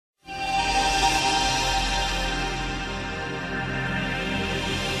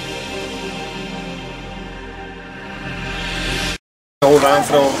all round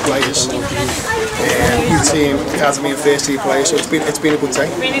for all the players. Youth team, academy and first team players, so it's been a good day.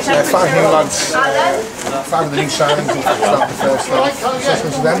 5 new lads, 5 of the new signings and start the first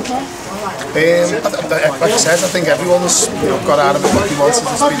assessments of them. Like I said, I think everyone's got out of it what he wanted.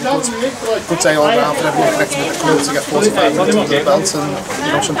 It's been a good day all round for everyone connected with the club to get 45 minutes under the belt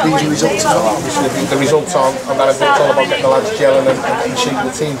and some pleasing results. Obviously the results aren't that, it's all about getting the lads gelling and shaping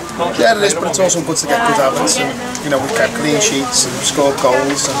the team. Yeah, it is, but it's also good to get good habits, and we've kept clean sheets and scored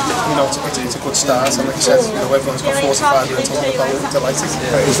goals, and it's a good start. And like I said, everyone's got 45 minutes under the belt. We're delighted.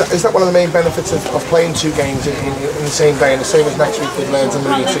 Is that one of the main benefits of playing 2 games in the same day, and the same as next week with Learns and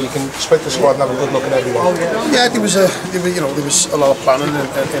Moody, so you can split the squad and have a good look at everyone? Yeah, there was a lot of planning in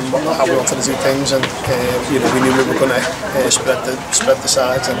how we wanted to do things, and we knew we were going to spread the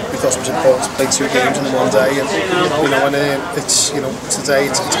sides, and we thought it was important to play 2 games in one day, and it's today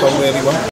it's gone really well.